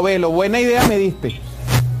con portobelo. Buena idea me diste.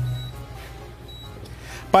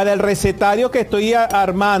 Para el recetario que estoy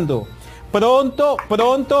armando. Pronto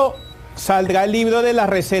saldrá el libro de la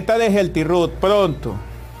receta de Healthy Root. Pronto.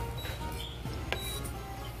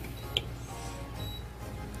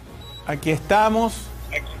 Aquí estamos.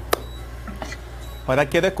 Ahora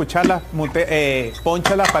quiero escucharla.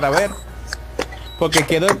 Pónchala para ver. Porque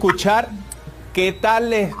quiero escuchar qué tal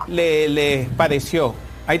les pareció.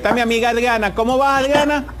 Ahí está mi amiga Adriana. ¿Cómo va,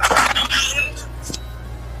 Adriana?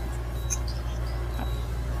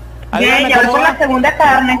 Bien, Adriana, ya voy ¿cómo con va? la segunda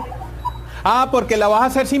carne. Ah, porque la vas a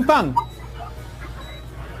hacer sin pan.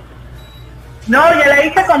 No, ya la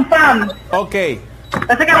hice con pan. Ok.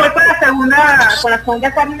 Pasa que voy con la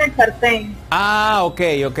segunda carne del sartén. Ah, ok.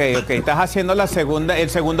 Estás haciendo el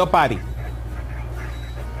segundo party.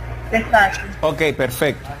 Exacto. Ok,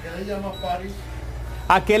 perfecto.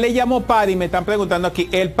 ¿A qué le llamo party? Me están preguntando aquí.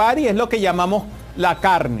 El party es lo que llamamos la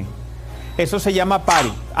carne. Eso se llama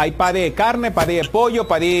party. Hay party de carne, party de pollo,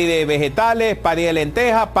 party de vegetales, party de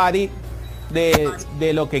lentejas, party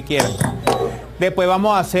de lo que quieran. Después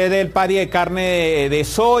vamos a hacer el party de carne de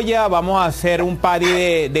soya, vamos a hacer un party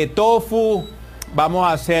de tofu, vamos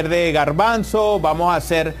a hacer de garbanzo, vamos a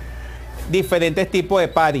hacer diferentes tipos de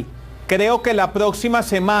party. Creo que la próxima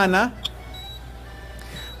semana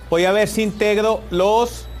voy a ver si integro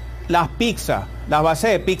las pizzas, las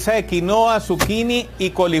bases de pizza de quinoa, zucchini y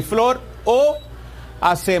coliflor, o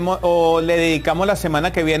le dedicamos la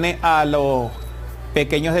semana que viene a los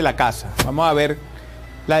pequeños de la casa. Vamos a ver,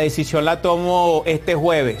 la decisión la tomo este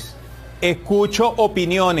jueves. Escucho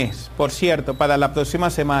opiniones, por cierto, para la próxima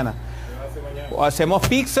semana. O hacemos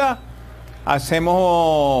pizza,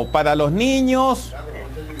 hacemos para los niños,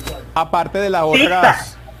 aparte de las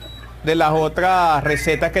otras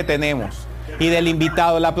recetas que tenemos. Y del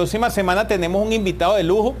invitado, la próxima semana tenemos un invitado de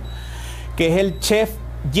lujo, que es el chef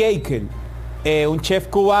Jekyll, un chef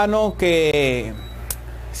cubano que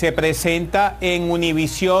se presenta en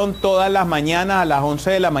Univisión todas las mañanas a las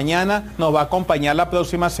 11 de la mañana. Nos va a acompañar la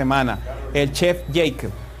próxima semana, el chef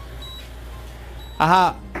Jekyll.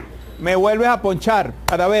 Ajá, me vuelves a ponchar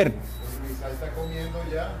para ver. Yubisay está comiendo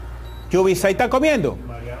ya. ¿Yubisay está comiendo?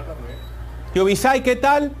 Mariana también. Yubisay, ¿qué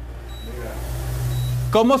tal?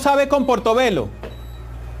 ¿Cómo sabe con portobelo?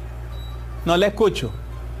 No le escucho.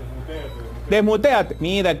 Desmuteate.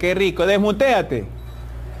 Mira, qué rico. Desmuteate.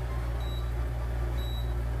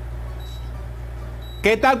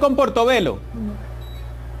 ¿Qué tal con portobelo?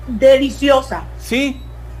 Deliciosa. ¿Sí?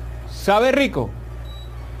 ¿Sabe rico?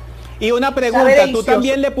 Y una Sabe pregunta, ¿tú delicioso.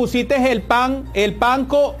 también le pusiste el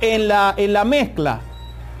panko en la mezcla?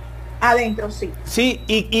 Adentro, sí. Sí,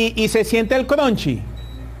 y se siente el crunchy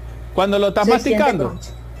cuando lo estás Se siente masticando. crunchy.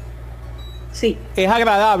 Sí, Es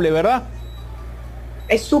agradable, ¿verdad?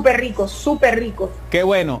 es súper rico, súper rico. Qué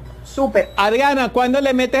bueno. Súper. Adriana, ¿cuándo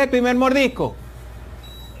le metes el primer mordisco?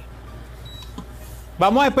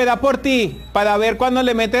 Vamos a esperar por ti para ver cuándo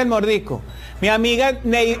le metes el mordisco. Mi amiga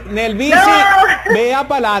Nel bici, No. vea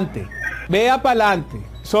para adelante. Vea para adelante.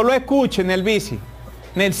 Solo escuche, Nel bici.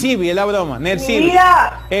 Nel Cibi, es la broma. Nel Cibi.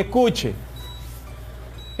 Mira. Escuche.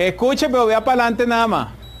 Escuche, pero vea para adelante nada más.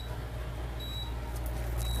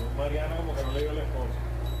 Mariana como que no le dio el esposo.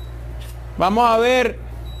 Vamos a ver.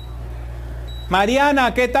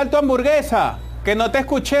 Mariana, ¿qué tal tu hamburguesa? Que no te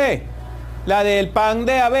escuché. La del pan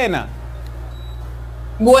de avena.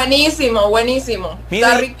 Buenísimo, buenísimo. Mira.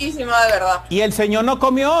 Está riquísima de verdad. ¿Y el señor no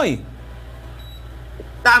comió hoy?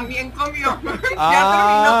 También comió.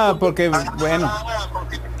 Ah, porque bueno,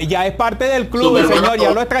 ya es parte del club, el señor,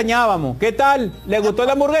 ya lo extrañábamos. ¿Qué tal? ¿Le gustó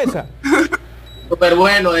la hamburguesa? Súper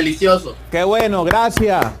bueno, delicioso. Qué bueno,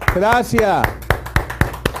 gracias, gracias.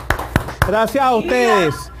 Gracias a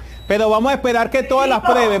ustedes. Pero vamos a esperar que todas las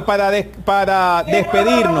prueben para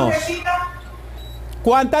despedirnos.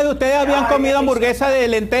 ¿Cuántas de ustedes habían comido hamburguesa de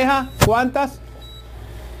lenteja? ¿Cuántas?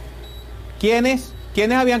 ¿Quiénes?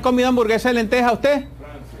 ¿Quiénes habían comido hamburguesa de lenteja? ¿Usted?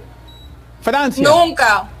 Francia.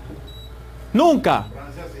 Nunca. ¿Nunca?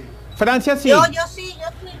 Francia sí. Yo sí.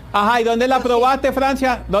 Ajá, ¿y dónde la probaste,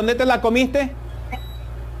 Francia? ¿Dónde te la comiste?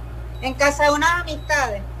 En casa de unas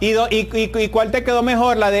amistades. ¿Y cuál te quedó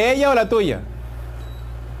mejor, la de ella o la tuya?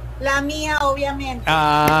 La mía, obviamente.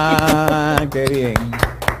 Ah, qué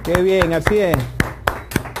bien, así es.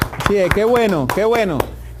 Así es, qué bueno, qué bueno.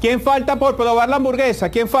 ¿Quién falta por probar la hamburguesa?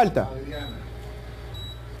 ¿Quién falta?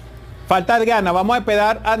 Falta Adriana, vamos a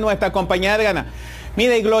esperar a nuestra compañera Adriana.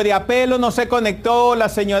 Mire, y Gloria Pelo no se conectó, la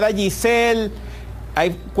señora Giselle.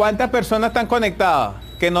 ¿Cuántas personas están conectadas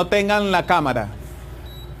que no tengan la cámara?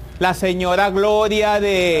 La señora Gloria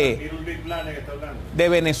de de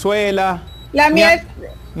Venezuela. La mía es...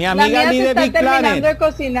 Mi amiga Lee de Big terminando Planet. de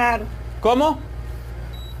cocinar. ¿Cómo?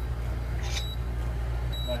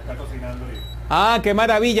 Está cocinando ahí. Ah, qué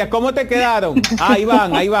maravilla. ¿Cómo te quedaron? Ah, ahí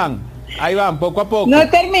van, ahí van. Ahí van, poco a poco. No he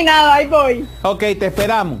terminado, ahí voy. Ok, te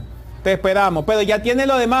esperamos. Te esperamos. Pero ya tiene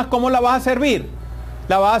lo demás. ¿Cómo la vas a servir?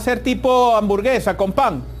 ¿La vas a hacer tipo hamburguesa con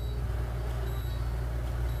pan?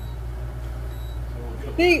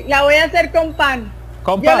 Sí, la voy a hacer con pan.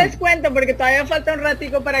 ¿Con Yo pan? les cuento porque todavía falta un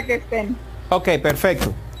ratico para que estén. Ok,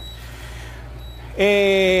 perfecto.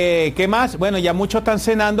 ¿Qué más? Bueno, ya muchos están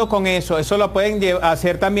cenando con eso. Eso lo pueden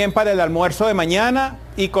hacer también para el almuerzo de mañana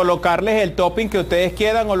y colocarles el topping que ustedes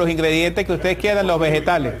quieran o los ingredientes que ustedes quieran, los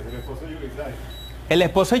vegetales. El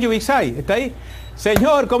esposo de Yubixay, ¿está ahí?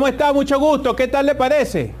 Señor, ¿cómo está? Mucho gusto. ¿Qué tal le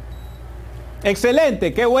parece?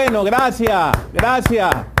 Excelente, qué bueno, gracias, gracias.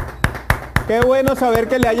 Qué bueno saber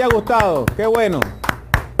que le haya gustado. Qué bueno.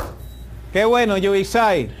 Qué bueno,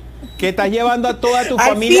 Yubixay. Que estás llevando a toda tu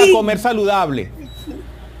familia a comer saludable.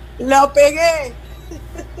 Lo pegué.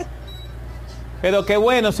 Pero qué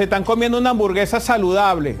bueno, se están comiendo una hamburguesa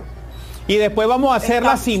saludable. Y después vamos a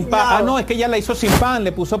hacerla sin pan. Ah, no, es que ella la hizo sin pan,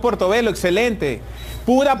 le puso portobelo, excelente.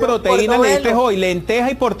 Pura proteína le diste hoy,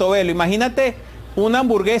 lenteja y portobelo. Imagínate una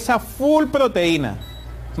hamburguesa full proteína.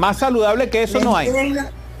 Más saludable que eso no hay.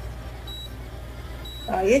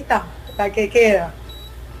 Ahí está, la que queda.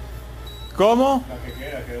 ¿Cómo? La que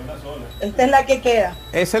queda una sola. Esta es la que queda.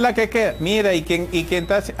 Esa es la que queda. Mira, ¿y quién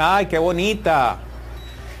está? Ay, qué bonita.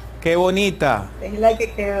 Qué bonita. Es la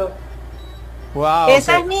que quedó. Wow.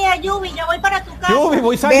 Esa es mía, Yubi, yo voy para tu casa. Yubi,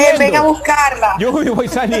 voy saliendo. Ven a buscarla. Yubi, voy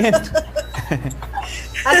saliendo.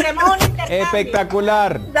 Hacemos un intercambio.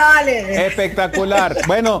 Espectacular. Dale. Espectacular.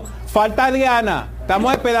 Bueno, falta Adriana.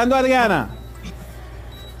 Estamos esperando a Adriana.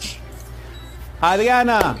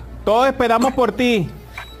 Adriana, todos esperamos por ti.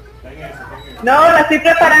 No, la estoy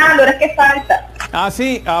preparando, ahora es que falta. Ah,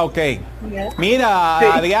 sí, ah, ok. Mira, Sí.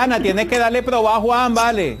 Adriana, tienes que darle probar a Juan,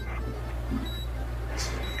 vale.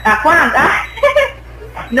 ¿A Juan? ¿Ah?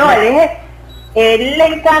 No, él le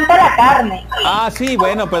encanta la carne. Ah, sí,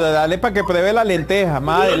 bueno, pero dale para que pruebe la lenteja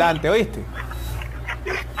más adelante, ¿oíste?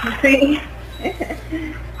 Sí.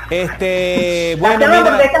 Bueno, La mira,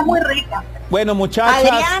 hamburguesa es muy rica. bueno, muchachas,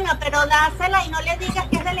 Adriana, pero dásela y no le digas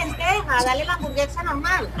que es de lenteja, dale la hamburguesa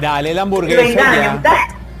normal. dale la Lo hamburguesa engañan. ya.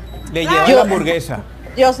 Le lleva la hamburguesa.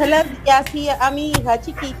 Yo se la di así a mi hija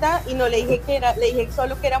chiquita y no le dije que era, le dije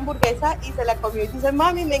solo que era hamburguesa y se la comió y dice,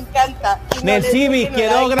 mami, me encanta. Y no le dije Nelcibi, que no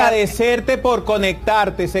quiero era de carne. agradecerte por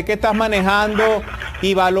conectarte. Sé que estás manejando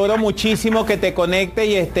y valoro muchísimo que te conectes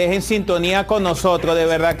y estés en sintonía con nosotros. De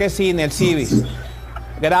verdad que sí, Nelcibi.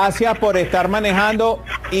 Gracias por estar manejando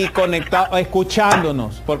y conectado,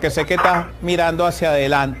 escuchándonos, porque sé que estás mirando hacia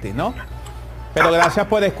adelante, ¿no? Pero gracias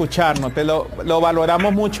por escucharnos, lo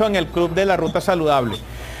valoramos mucho en el Club de la Ruta Saludable.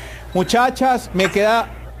 Muchachas, me queda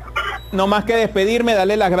no más que despedirme,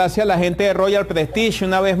 darle las gracias a la gente de Royal Prestige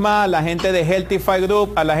una vez más, a la gente de Healthify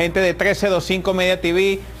Group, a la gente de 1325 Media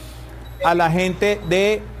TV, a la gente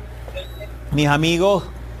de mis amigos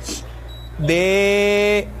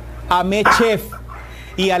de Ame Chef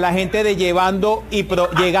y a la gente de Llegando y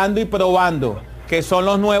Probando, que son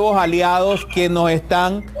los nuevos aliados que nos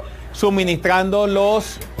están suministrando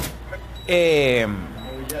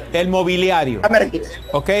el mobiliario.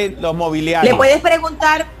 Ok, los mobiliarios. Le puedes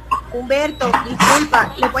preguntar, Humberto,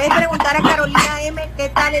 disculpa, le puedes preguntar a Carolina M qué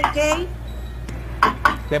tal el cake.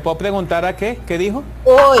 ¿Le puedo preguntar a qué? ¿Qué dijo?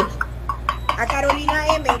 Hoy. A Carolina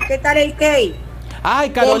M, ¿qué tal el cake?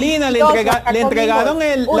 Ay, Carolina, le entregaron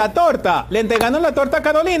la torta. ¿Le entregaron la torta a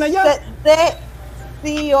Carolina ya?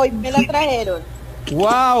 Sí, hoy me la trajeron.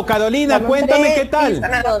 Wow, Carolina, cuéntame qué tal.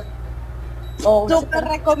 Súper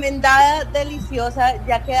recomendada, deliciosa,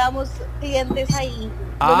 ya quedamos clientes ahí.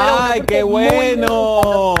 Ay, qué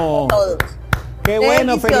bueno. Qué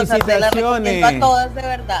bueno, Deliciosa, te la recomiendo felicitaciones. a todas, de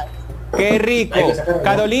verdad. Qué rico.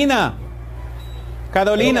 Carolina,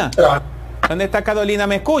 ¿dónde está Carolina?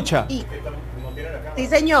 ¿Me escucha? Sí,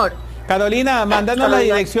 señor. Carolina, mándanos la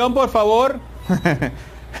dirección, por favor.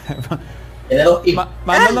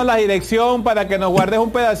 Mándanos la dirección para que nos guardes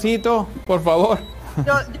un pedacito, por favor.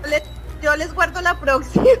 Yo les guardo la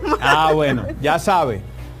próxima. Ah, bueno, ya sabe.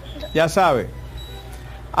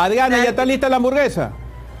 Adriana, ¿ya está lista la hamburguesa?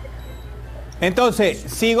 Entonces,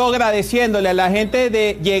 sigo agradeciéndole a la gente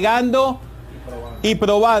de Llegando y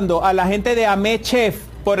Probando, a la gente de Ame Chef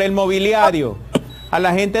por el mobiliario, a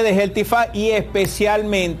la gente de Healthify y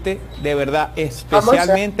especialmente, de verdad,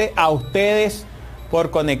 especialmente a ustedes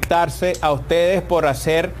por conectarse, a ustedes por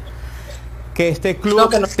hacer que este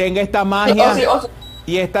club tenga esta magia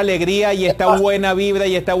y esta alegría y esta buena vibra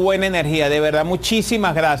y esta buena energía. De verdad,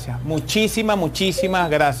 muchísimas gracias. Muchísimas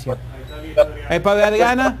gracias. ¿Es para ver,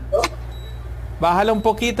 Adriana? Bájala un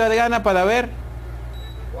poquito, Adriana, para ver.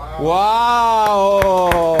 ¡Wow!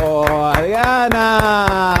 Adriana.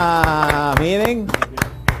 Miren.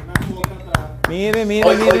 Miren.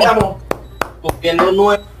 Hoy estamos cogiendo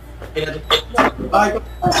nueve.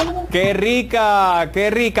 Qué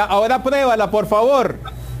rica. Ahora pruébala, por favor.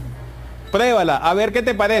 Pruébala, a ver qué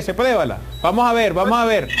te parece, pruébala. Vamos a ver.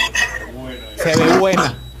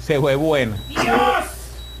 Se ve buena.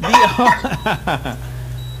 Dios.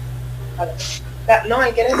 No,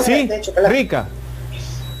 hay que Sí, de chocolate. rica.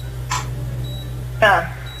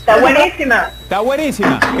 Está buenísima. Está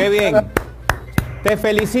buenísima, qué bien. Te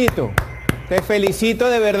felicito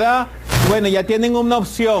de verdad. Bueno, ya tienen una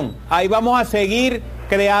opción. Ahí vamos a seguir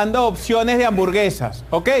creando opciones de hamburguesas,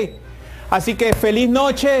 ¿ok? Así que feliz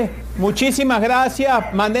noche, muchísimas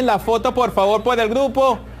gracias. Manden la foto por favor por el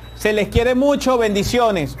grupo. Se les quiere mucho,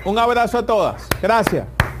 bendiciones. Un abrazo a todas. Gracias.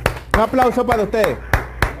 Un aplauso para ustedes.